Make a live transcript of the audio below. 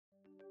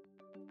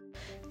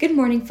Good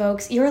morning,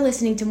 folks. You're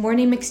listening to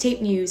Morning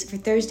Mixtape News for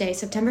Thursday,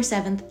 September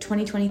 7th,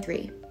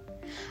 2023.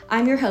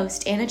 I'm your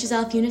host,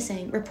 Anna-Giselle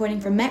Funes-Eng, reporting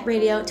from Met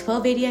Radio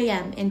 1280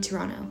 AM in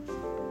Toronto.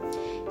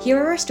 Here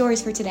are our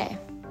stories for today.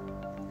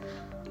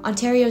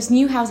 Ontario's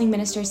new housing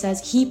minister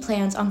says he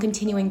plans on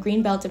continuing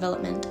greenbelt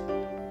development.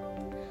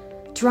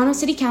 Toronto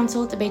City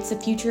Council debates the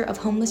future of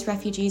homeless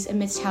refugees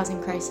amidst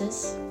housing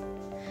crisis.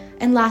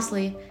 And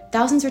lastly,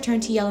 thousands return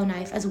to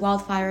Yellowknife as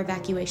wildfire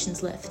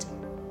evacuations lift.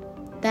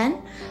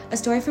 Then, a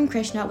story from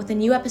Krishna with a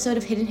new episode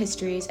of Hidden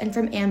Histories, and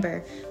from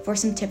Amber for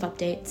some TIFF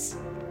updates.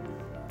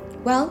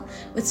 Well,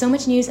 with so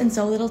much news and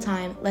so little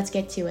time, let's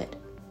get to it.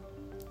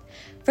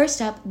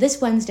 First up, this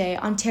Wednesday,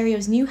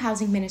 Ontario's new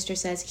housing minister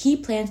says he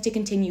plans to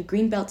continue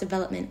greenbelt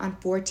development on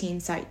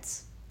 14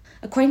 sites.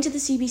 According to the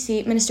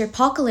CBC, Minister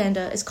Paul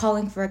Kalanda is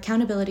calling for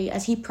accountability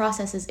as he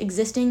processes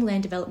existing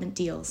land development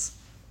deals.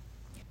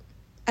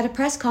 At a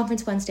press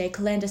conference Wednesday,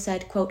 Kalanda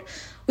said, quote,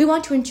 "We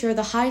want to ensure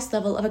the highest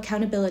level of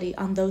accountability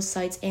on those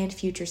sites and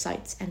future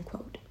sites," end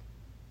quote.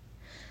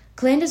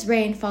 Kalanda's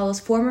reign follows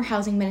former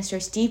Housing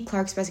Minister Steve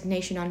Clark's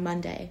resignation on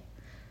Monday.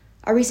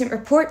 A recent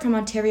report from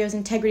Ontario's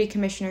Integrity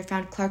Commissioner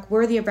found Clark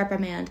worthy of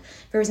reprimand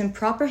for his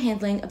improper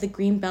handling of the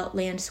Greenbelt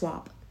land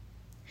swap.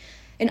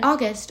 In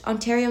August,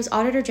 Ontario's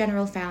Auditor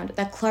General found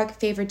that Clark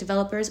favored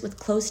developers with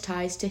close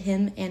ties to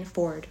him and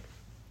Ford.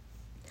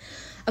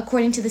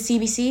 According to the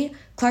CBC,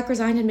 Clark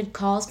resigned amid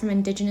calls from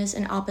Indigenous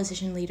and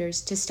opposition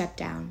leaders to step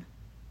down.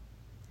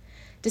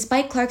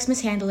 Despite Clark's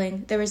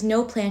mishandling, there is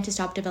no plan to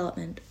stop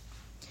development.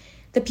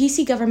 The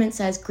PC government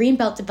says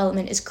greenbelt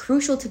development is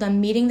crucial to them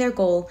meeting their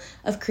goal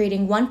of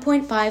creating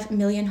 1.5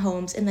 million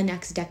homes in the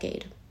next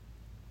decade.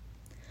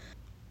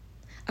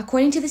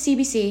 According to the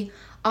CBC,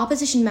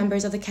 opposition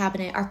members of the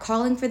cabinet are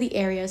calling for the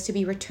areas to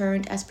be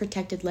returned as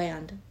protected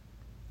land.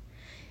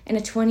 In a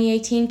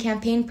 2018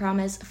 campaign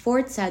promise,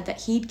 Ford said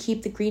that he'd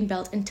keep the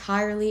Greenbelt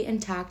entirely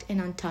intact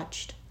and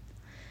untouched.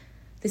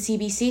 The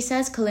CBC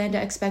says Kalanda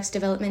expects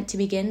development to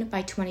begin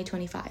by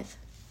 2025.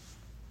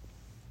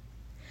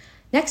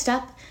 Next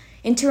up,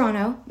 in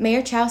Toronto,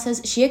 Mayor Chow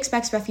says she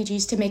expects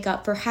refugees to make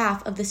up for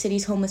half of the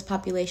city's homeless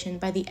population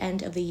by the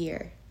end of the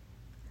year.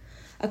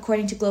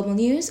 According to Global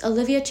News,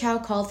 Olivia Chow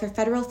called for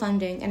federal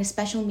funding and a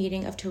special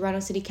meeting of Toronto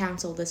City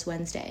Council this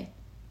Wednesday.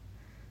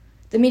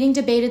 The meeting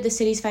debated the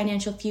city's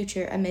financial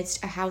future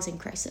amidst a housing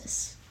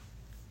crisis.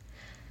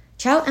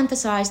 Chow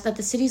emphasized that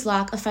the city's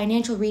lack of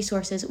financial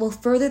resources will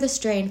further the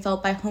strain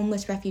felt by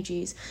homeless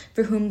refugees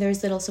for whom there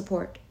is little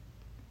support.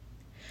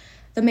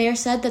 The mayor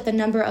said that the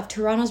number of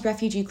Toronto's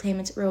refugee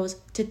claimants rose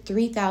to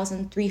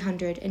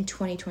 3,300 in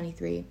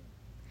 2023.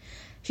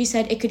 She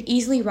said it could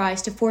easily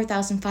rise to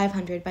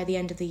 4,500 by the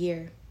end of the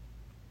year.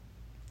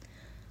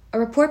 A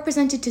report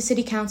presented to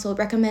City Council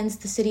recommends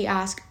the city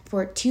ask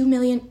for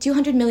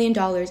 $200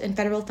 million in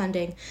federal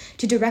funding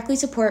to directly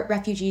support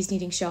refugees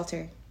needing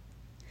shelter.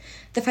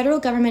 The federal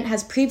government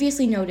has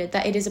previously noted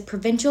that it is a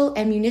provincial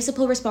and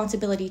municipal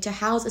responsibility to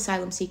house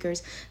asylum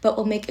seekers, but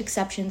will make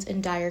exceptions in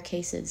dire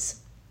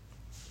cases.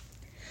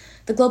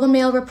 The Globe and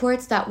Mail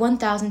reports that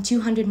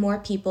 1,200 more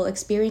people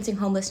experiencing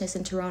homelessness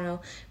in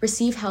Toronto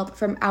receive help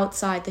from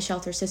outside the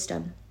shelter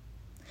system.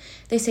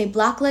 They say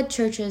Black-led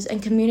churches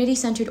and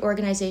community-centered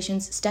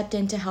organizations stepped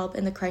in to help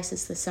in the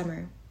crisis this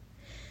summer.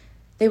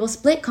 They will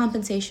split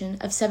compensation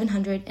of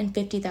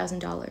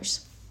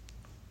 $750,000.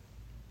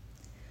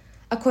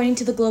 According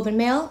to the Globe and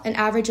Mail, an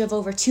average of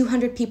over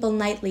 200 people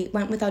nightly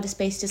went without a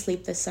space to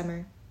sleep this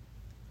summer.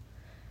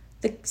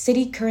 The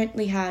city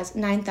currently has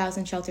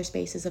 9,000 shelter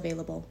spaces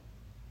available.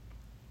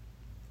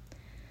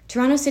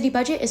 Toronto's city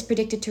budget is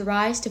predicted to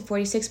rise to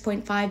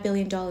 $46.5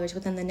 billion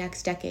within the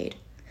next decade.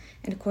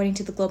 And according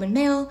to the Globe and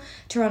Mail,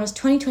 Toronto's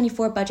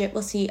 2024 budget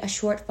will see a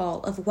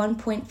shortfall of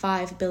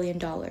 $1.5 billion.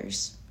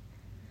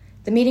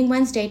 The meeting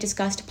Wednesday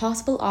discussed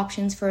possible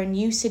options for a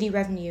new city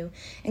revenue,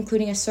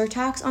 including a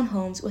surtax on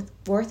homes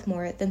worth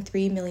more than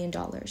 $3 million.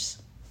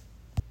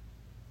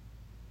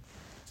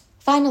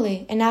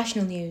 Finally, in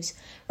national news,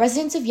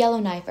 residents of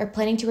Yellowknife are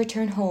planning to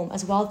return home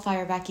as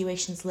wildfire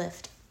evacuations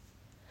lift.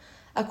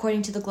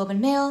 According to the Globe and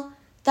Mail,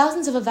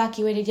 thousands of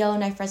evacuated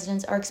Yellowknife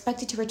residents are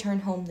expected to return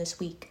home this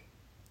week.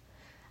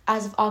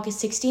 As of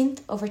August 16th,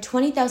 over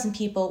 20,000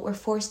 people were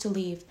forced to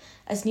leave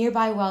as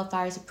nearby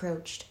wildfires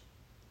approached.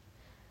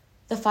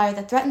 The fire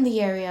that threatened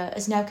the area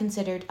is now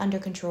considered under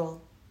control.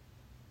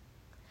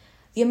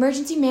 The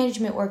Emergency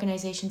Management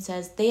Organization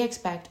says they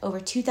expect over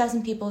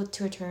 2,000 people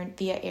to return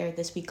via air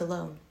this week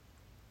alone.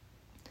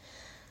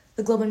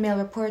 The Globe and Mail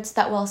reports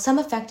that while some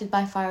affected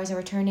by fires are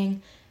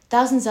returning,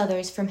 thousands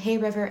others from Hay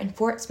River and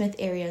Fort Smith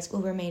areas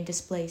will remain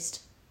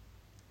displaced.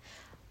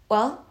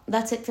 Well,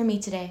 that's it for me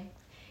today.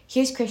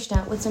 Here's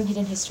Krishna with some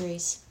Hidden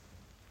Histories.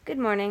 Good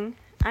morning.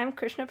 I'm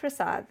Krishna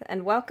Prasad,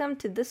 and welcome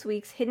to this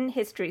week's Hidden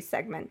Histories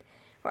segment,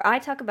 where I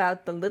talk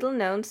about the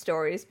little-known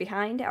stories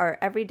behind our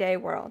everyday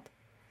world.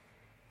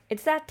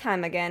 It's that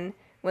time again,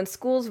 when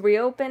schools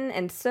reopen,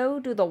 and so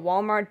do the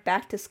Walmart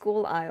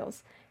back-to-school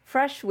aisles,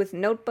 fresh with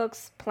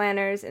notebooks,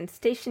 planners, and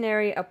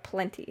stationery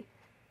aplenty.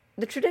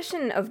 The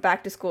tradition of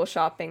back-to-school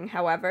shopping,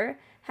 however,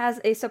 has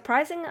a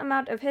surprising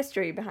amount of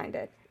history behind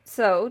it.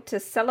 So, to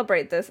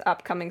celebrate this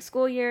upcoming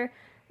school year,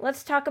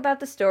 let's talk about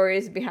the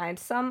stories behind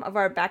some of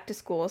our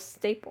back-to-school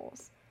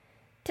staples.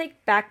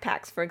 Take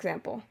backpacks, for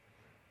example.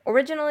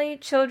 Originally,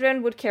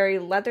 children would carry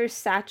leather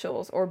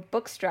satchels or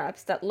book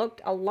straps that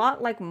looked a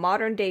lot like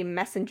modern-day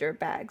messenger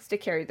bags to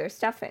carry their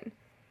stuff in.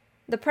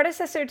 The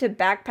predecessor to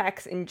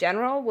backpacks in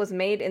general was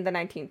made in the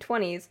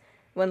 1920s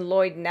when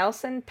Lloyd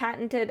Nelson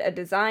patented a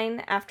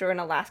design after an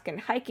Alaskan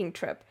hiking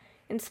trip,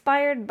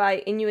 inspired by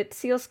Inuit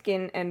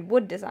sealskin and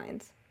wood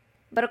designs.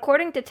 But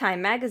according to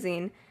Time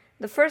magazine,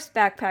 the first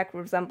backpack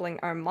resembling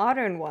our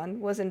modern one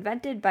was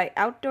invented by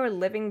outdoor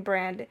living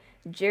brand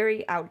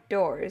Jerry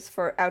Outdoors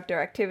for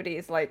outdoor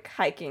activities like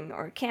hiking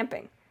or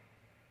camping.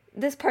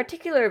 This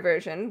particular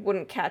version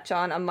wouldn't catch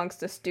on amongst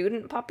the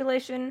student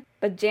population,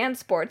 but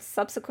JanSport's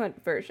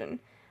subsequent version,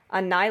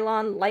 a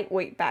nylon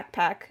lightweight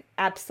backpack,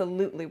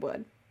 absolutely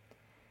would.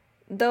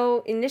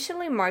 Though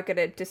initially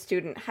marketed to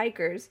student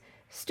hikers,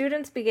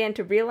 students began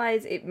to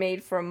realize it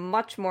made for a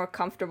much more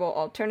comfortable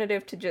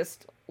alternative to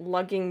just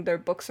lugging their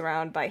books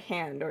around by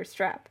hand or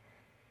strap.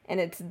 And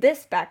it's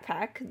this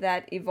backpack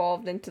that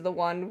evolved into the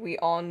one we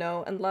all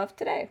know and love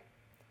today.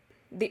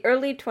 The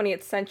early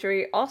 20th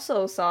century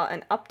also saw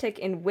an uptick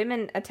in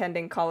women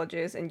attending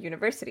colleges and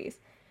universities,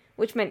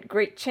 which meant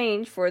great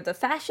change for the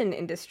fashion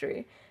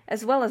industry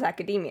as well as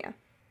academia.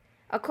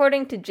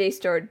 According to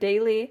JSTOR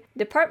Daily,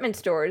 department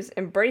stores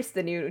embraced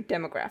the new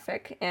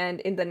demographic, and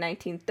in the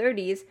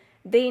 1930s,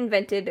 they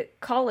invented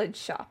college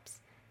shops,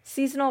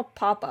 seasonal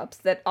pop-ups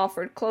that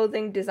offered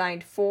clothing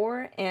designed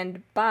for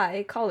and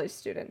by college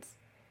students.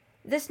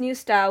 This new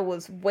style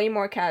was way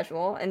more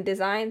casual and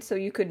designed so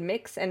you could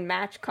mix and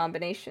match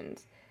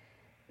combinations.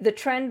 The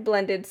trend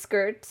blended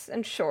skirts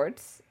and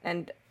shorts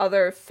and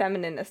other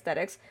feminine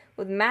aesthetics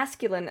with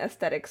masculine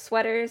aesthetic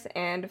sweaters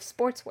and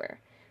sportswear,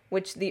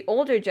 which the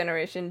older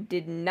generation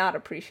did not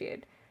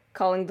appreciate,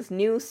 calling this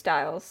new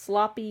style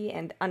sloppy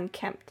and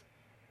unkempt.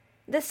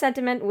 This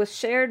sentiment was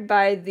shared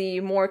by the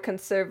more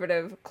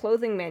conservative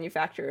clothing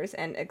manufacturers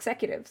and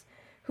executives,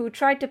 who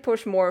tried to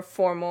push more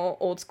formal,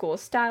 old-school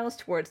styles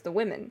towards the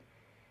women.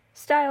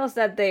 Styles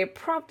that they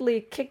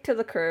promptly kicked to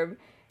the curb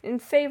in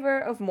favor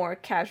of more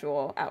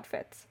casual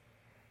outfits.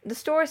 The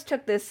stores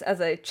took this as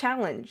a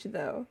challenge,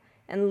 though,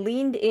 and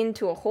leaned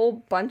into a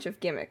whole bunch of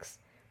gimmicks,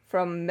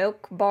 from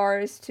milk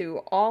bars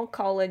to all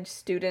college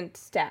student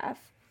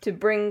staff, to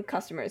bring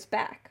customers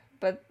back,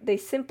 but they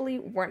simply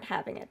weren't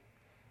having it.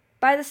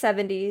 By the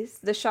 70s,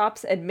 the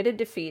shops admitted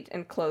defeat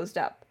and closed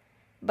up,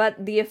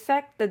 but the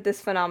effect that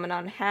this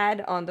phenomenon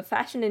had on the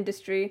fashion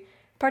industry,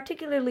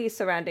 particularly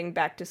surrounding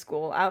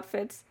back-to-school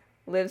outfits,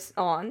 lives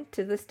on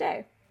to this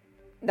day.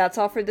 That's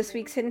all for this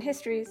week's Hidden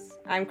Histories.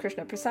 I'm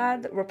Krishna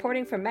Prasad,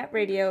 reporting from Met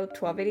Radio,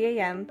 1280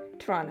 AM,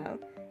 Toronto,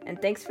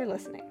 and thanks for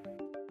listening.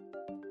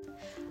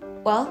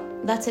 Well,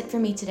 that's it for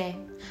me today.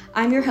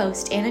 I'm your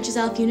host,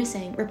 Anna-Giselle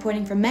Funes-Eng,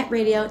 reporting from Met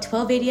Radio,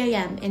 1280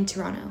 AM in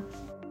Toronto.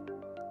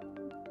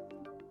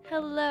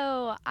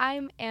 Hello,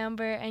 I'm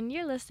Amber, and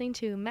you're listening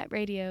to Met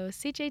Radio,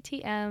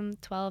 CJTM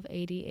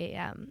 1280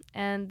 AM,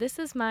 and this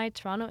is my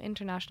Toronto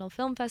International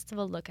Film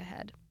Festival look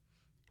ahead.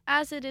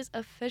 As it is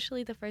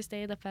officially the first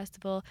day of the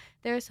festival,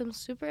 there are some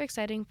super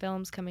exciting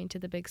films coming to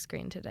the big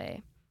screen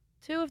today.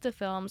 Two of the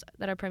films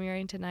that are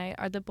premiering tonight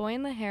are The Boy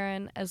and the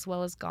Heron as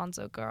well as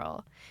Gonzo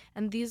Girl,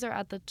 and these are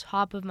at the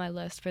top of my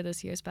list for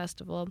this year's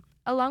festival,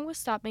 along with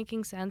Stop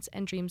Making Sense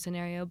and Dream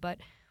Scenario, but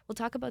we'll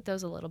talk about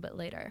those a little bit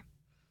later.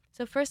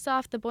 So first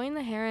off, The Boy and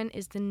the Heron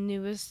is the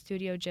newest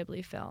Studio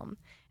Ghibli film.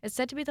 It's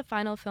said to be the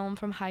final film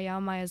from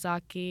Hayao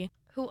Miyazaki,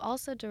 who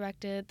also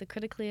directed the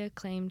critically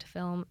acclaimed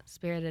film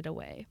Spirited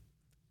Away.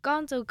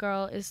 Gonzo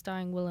Girl is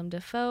starring Willem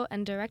Dafoe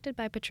and directed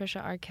by Patricia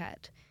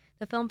Arquette.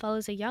 The film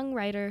follows a young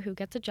writer who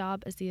gets a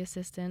job as the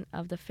assistant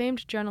of the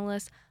famed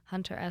journalist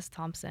Hunter S.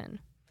 Thompson.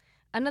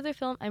 Another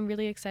film I'm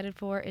really excited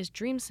for is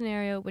Dream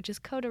Scenario, which is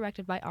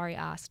co-directed by Ari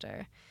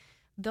Aster.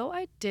 Though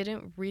I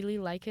didn't really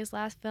like his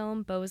last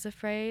film, Beau is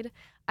Afraid,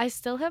 I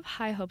still have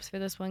high hopes for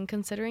this one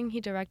considering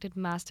he directed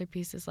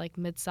masterpieces like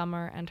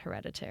Midsommar and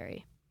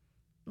Hereditary.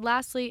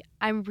 Lastly,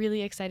 I'm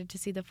really excited to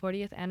see the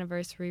 40th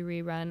anniversary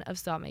rerun of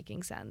Stop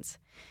Making Sense.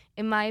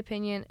 In my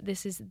opinion,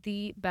 this is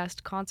the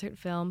best concert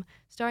film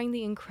starring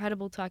the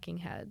incredible Talking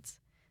Heads.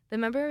 The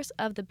members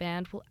of the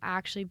band will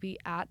actually be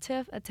at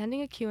TIFF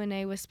attending a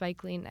Q&A with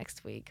Spike Lee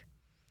next week.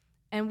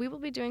 And we will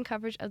be doing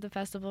coverage of the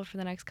festival for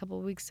the next couple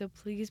of weeks, so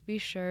please be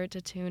sure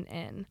to tune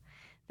in.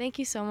 Thank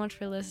you so much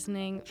for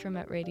listening. From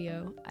Met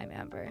Radio, I'm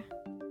Amber.